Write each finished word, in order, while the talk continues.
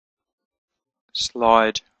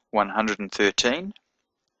Slide 113,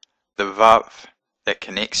 the Vav that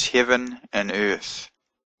connects heaven and earth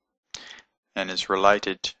and is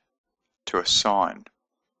related to a sign,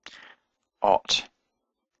 Ot.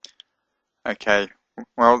 Okay,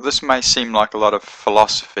 well, this may seem like a lot of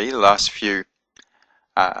philosophy, the last few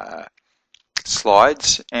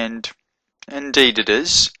slides, and indeed it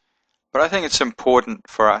is, but I think it's important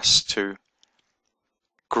for us to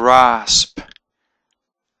grasp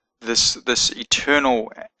this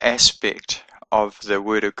eternal aspect of the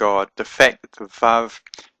Word of God, the fact that the Vav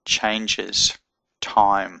changes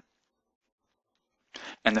time,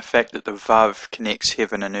 and the fact that the Vav connects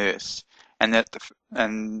heaven and earth, and that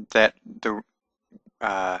the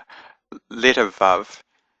letter Vav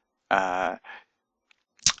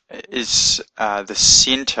is the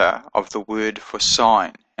center of the word for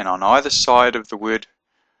sign, and on either side of the word,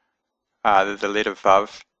 the letter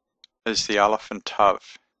Vav, is the Aleph and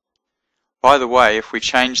Tav. By the way, if we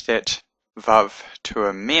change that Vav to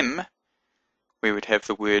a Mem, we would have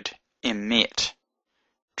the word Emet,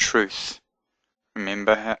 truth.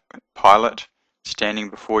 Remember Pilate standing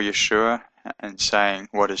before Yeshua and saying,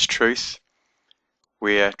 "What is truth?"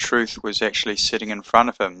 Where truth was actually sitting in front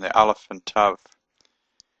of him, the Aleph and Tav.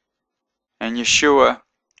 And Yeshua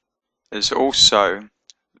is also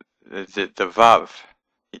the Vav.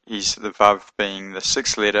 He's the Vav being the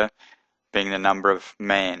sixth letter, being the number of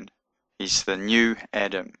man. He's the new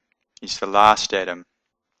Adam. He's the last Adam.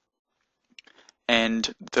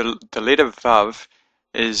 And the letter Vav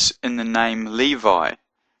is in the name Levi,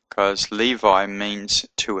 because Levi means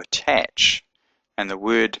to attach, and the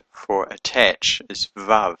word for attach is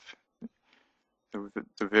Vav. The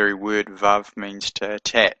very word Vav means to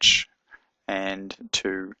attach and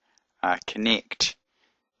to connect.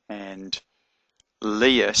 And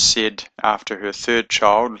Leah said after her third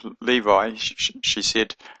child, Levi, she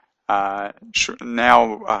said,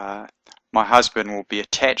 now my husband will be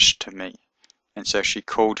attached to me. And so she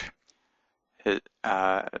called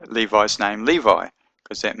Levi's name Levi,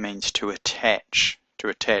 because that means to attach,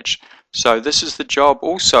 So this is the job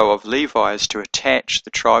also of Levi, is to attach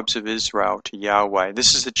the tribes of Israel to Yahweh.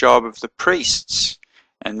 This is the job of the priests,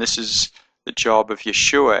 and this is the job of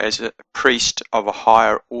Yeshua as a priest of a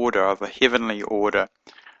higher order, of a heavenly order,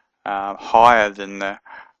 higher than the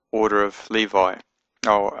order of Levi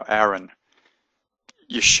or Aaron.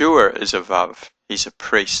 Yeshua is a Vav. He's a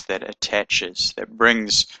priest that attaches, that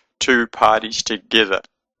brings two parties together.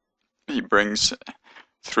 He brings,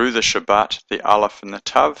 through the Shabbat, the Aleph and the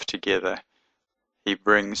Tav together. He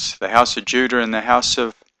brings the house of Judah and the house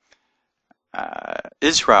of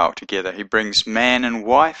Israel together. He brings man and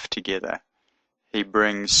wife together. He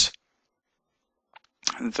brings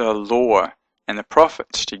the law and the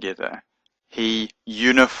prophets together. He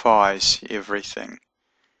unifies everything.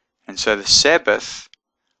 And so the Sabbath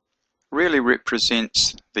really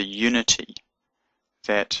represents the unity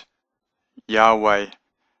that Yahweh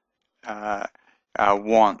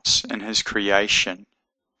wants in His creation.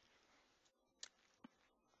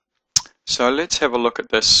 So let's have a look at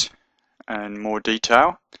this in more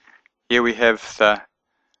detail. Here we have the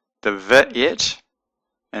V'et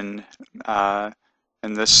in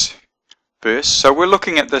this verse. So we're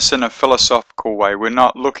looking at this in a philosophical way. We're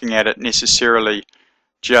not looking at it necessarily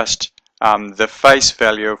just the face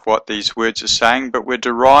value of what these words are saying, but we're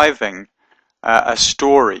deriving a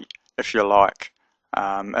story, if you like,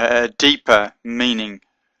 a deeper meaning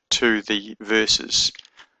to the verses.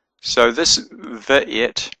 So this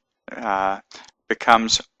V'et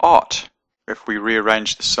becomes Ot if we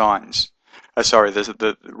rearrange the signs.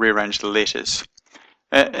 Rearrange the letters.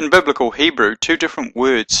 In biblical Hebrew, two different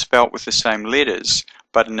words spelt with the same letters,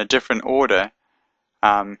 but in a different order,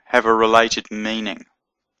 have a related meaning.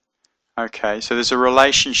 Okay, so there's a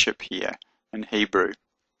relationship here in Hebrew.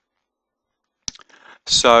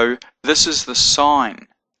 So this is the sign.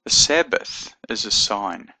 The Sabbath is a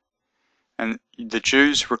sign. And the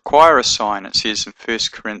Jews require a sign, it says in 1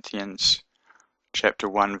 Corinthians chapter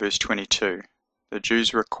 1, verse 22. The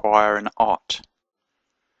Jews require an Ot.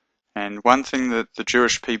 And one thing that the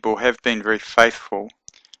Jewish people have been very faithful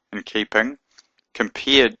in keeping,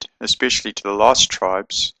 compared especially to the lost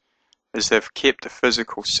tribes, is they've kept the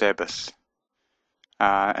physical Sabbath.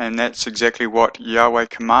 And that's exactly what Yahweh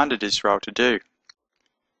commanded Israel to do.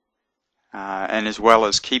 And as well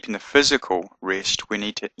as keeping the physical rest, we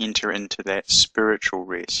need to enter into that spiritual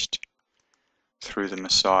rest through the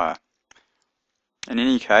Messiah. In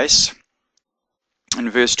any case, in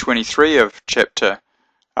verse 23 of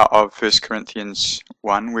 1 Corinthians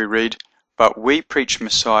 1, we read, "But we preach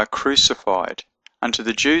Messiah crucified, unto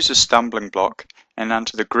the Jews a stumbling block, and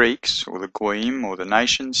unto the Greeks, or the Goyim, or the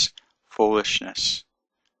nations, foolishness.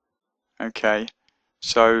 Okay,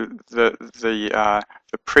 so the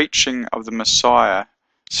preaching of the Messiah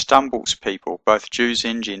stumbles people, both Jews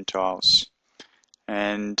and Gentiles,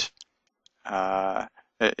 and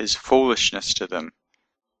it is foolishness to them.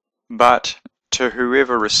 But to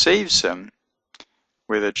whoever receives him,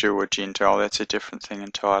 whether Jew or Gentile, that's a different thing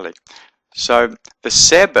entirely. So the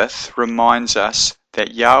Sabbath reminds us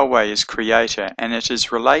that Yahweh is creator, and it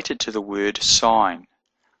is related to the word sign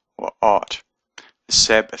or ot. The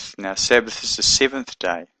Sabbath. Now Sabbath is the seventh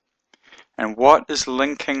day. And what is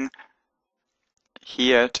linking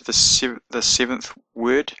here to the seventh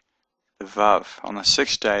word? The Vav. On the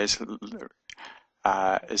 6 days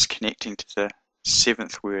is connecting to the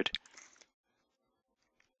seventh word.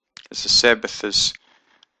 As the Sabbath is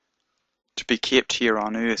to be kept here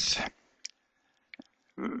on earth.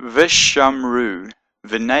 Vishamru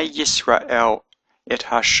v'nei Yisrael et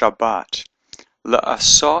ha-Shabbat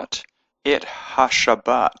la'asot et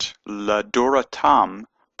ha-Shabbat ladoratam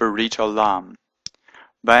berit olam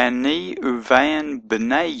ba'ani uvayan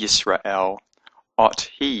b'nei Yisrael ot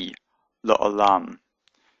hi la'olam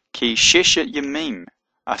ki sheshet yamim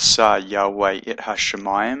asa Yahweh et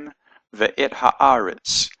ha-Shemayim ve'et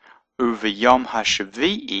ha'aretz uv'yom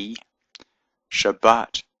ha-Shvi'i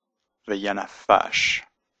Shabbat v'yanafash.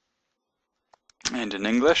 And in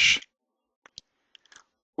English,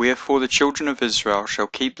 wherefore the children of Israel shall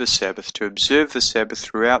keep the Sabbath, to observe the Sabbath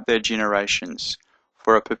throughout their generations,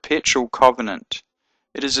 for a perpetual covenant.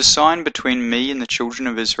 It is a sign between me and the children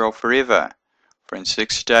of Israel forever. For in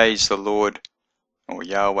 6 days the Lord, or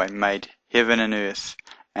Yahweh, made heaven and earth,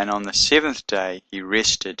 and on the seventh day he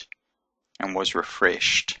rested and was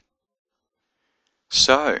refreshed.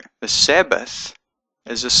 So, the Sabbath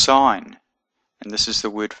is a sign, and this is the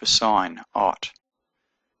word for sign, ot.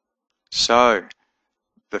 So,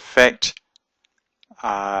 the fact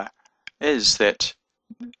is that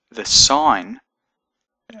the sign,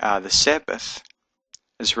 the Sabbath,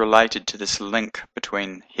 is related to this link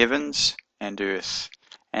between heavens and earth,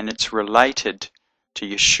 and it's related to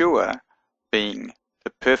Yeshua being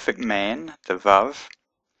the perfect man, the Vav,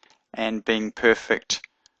 and being perfect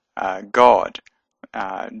God,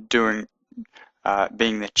 being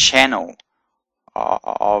the channel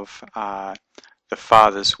of the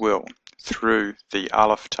Father's will through the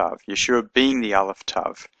Aleph Tav. Yeshua being the Aleph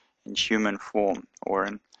Tav in human form or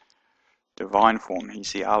in divine form,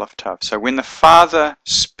 he's the Aleph Tav. So when the Father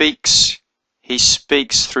speaks, he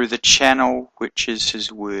speaks through the channel which is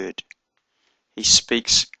his word. He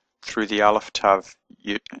speaks through the Aleph Tav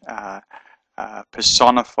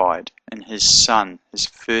personified in his Son, his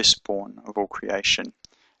firstborn of all creation.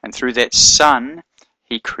 And through that Son,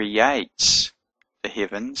 he creates the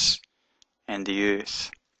heavens and the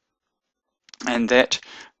earth. And that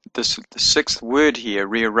the sixth word here,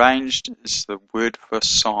 rearranged, is the word for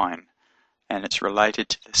sign, and it's related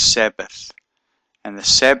to the Sabbath. And the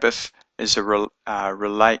Sabbath is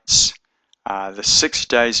relates the 6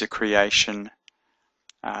 days of creation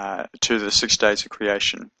to the 6 days of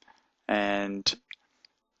creation, and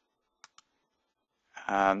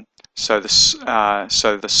so the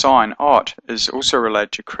sign ot is also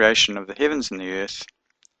related to creation of the heavens and the earth,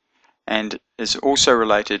 and is also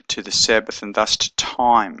related to the Sabbath and thus to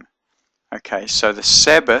time. Okay, so the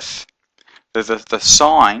Sabbath, the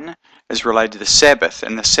sign is related to the Sabbath,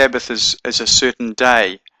 and the Sabbath is a certain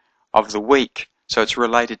day of the week, so it's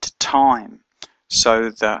related to time. So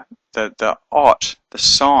the ot, the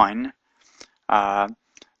sign of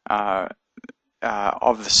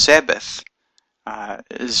the Sabbath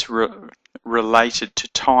is related to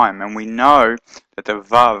time, and we know that the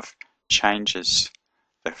Vav changes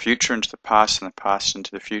the future into the past and the past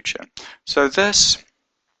into the future. So this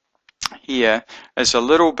here is a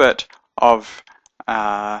little bit of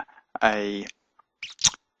a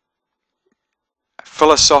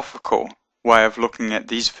philosophical way of looking at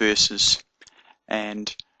these verses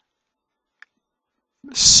and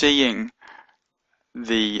seeing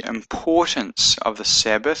the importance of the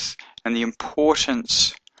Sabbath and the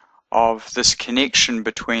importance of this connection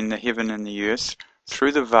between the heaven and the earth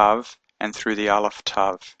through the Vav and through the Aleph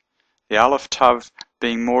Tav. The Aleph Tav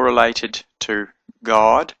being more related to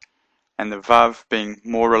God, and the Vav being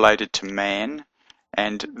more related to man,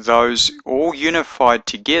 and those all unified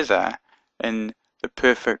together in the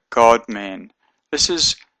perfect God-man. This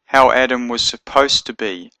is how Adam was supposed to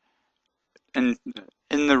be in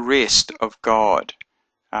the rest of God,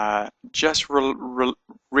 just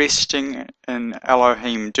resting in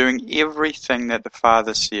Elohim, doing everything that the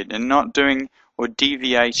Father said, and not doing or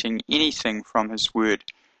deviating anything from his word.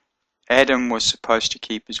 Adam was supposed to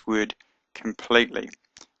keep his word completely.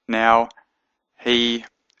 Now, he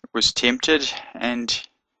was tempted and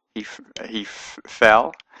he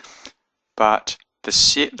fell, but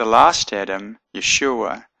the last Adam,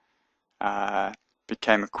 Yeshua,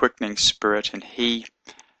 became a quickening spirit, and he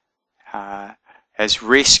has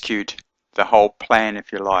rescued the whole plan,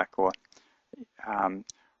 if you like, or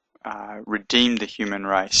redeemed the human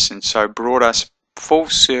race, and so brought us full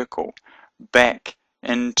circle back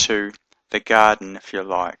into the garden, if you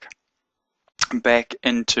like, back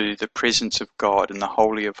into the presence of God in the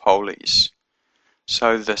Holy of Holies.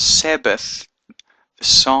 So the Sabbath, the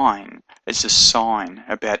sign, is a sign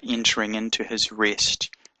about entering into his rest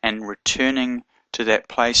and returning to that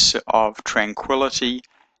place of tranquility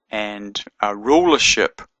and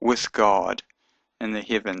rulership with God in the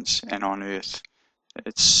heavens and on earth.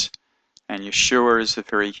 And Yeshua is the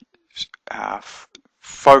very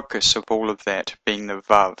focus of all of that, being the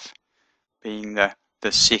Vav, being the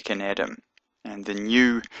second Adam, and the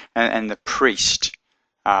new and the priest.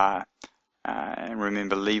 And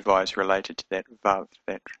remember, Levi is related to that Vav,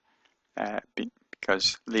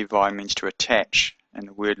 because Levi means to attach, and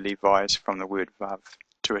the word Levi is from the word Vav,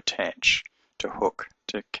 to attach, to hook,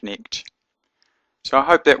 to connect. So I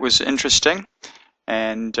hope that was interesting,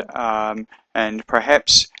 and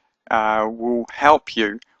perhaps will help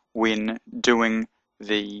you when doing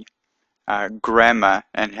the grammar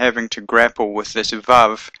and having to grapple with this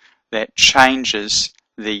Vav that changes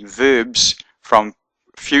the verbs from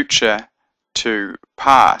future to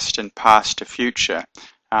past and past to future.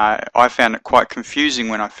 I found it quite confusing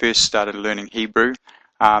when I first started learning Hebrew,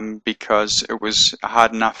 because it was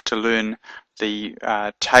hard enough to learn the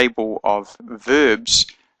table of verbs,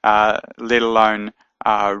 let alone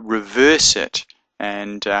reverse it,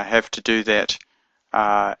 and have to do that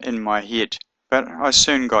in my head. But I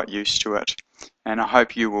soon got used to it, and I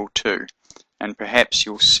hope you will too. And perhaps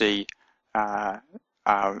you'll see the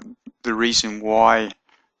reason why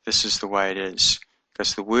this is the way it is,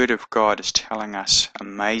 because the Word of God is telling us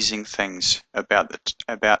amazing things about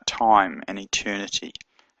time and eternity,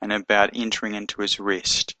 and about entering into his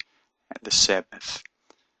rest at the Sabbath,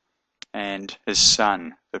 and his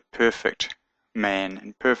Son, the perfect man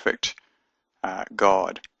and perfect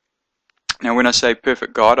God. Now, when I say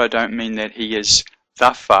perfect God, I don't mean that he is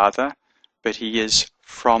the Father, but he is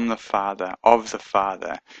from the Father, of the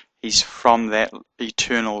Father. He's from that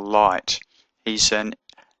eternal light. He's an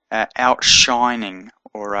outshining,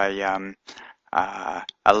 or a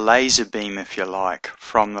laser beam, if you like,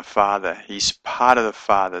 from the Father. He's part of the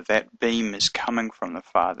Father. That beam is coming from the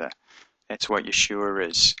Father. That's what Yeshua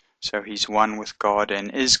is. So he's one with God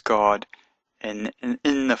and is God in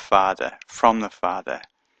the Father, from the Father.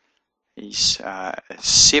 He's a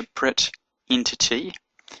separate entity,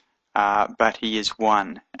 but he is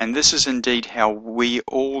one. And this is indeed how we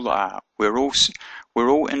all are. We're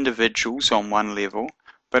all individuals on one level,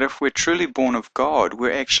 but if we're truly born of God,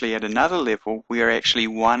 we're actually at another level. We are actually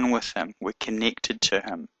one with him. We're connected to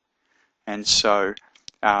him. And so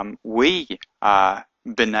we are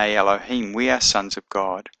B'nai Elohim. We are sons of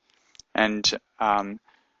God. And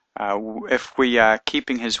if we are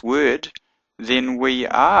keeping his word, then we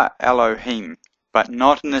are Elohim, but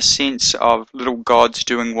not in the sense of little gods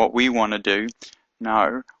doing what we want to do.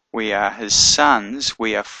 No, we are his sons,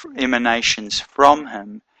 we are emanations from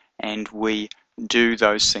him, and we do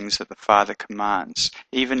those things that the Father commands,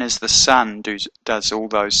 even as the Son does all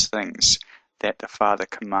those things that the Father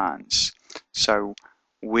commands. So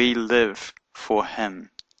we live for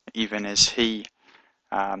him, even as he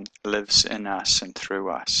lives in us and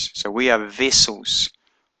through us. So we are vessels,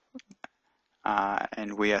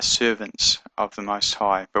 and we are servants of the Most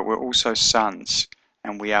High, but we're also sons,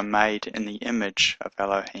 and we are made in the image of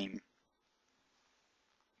Elohim.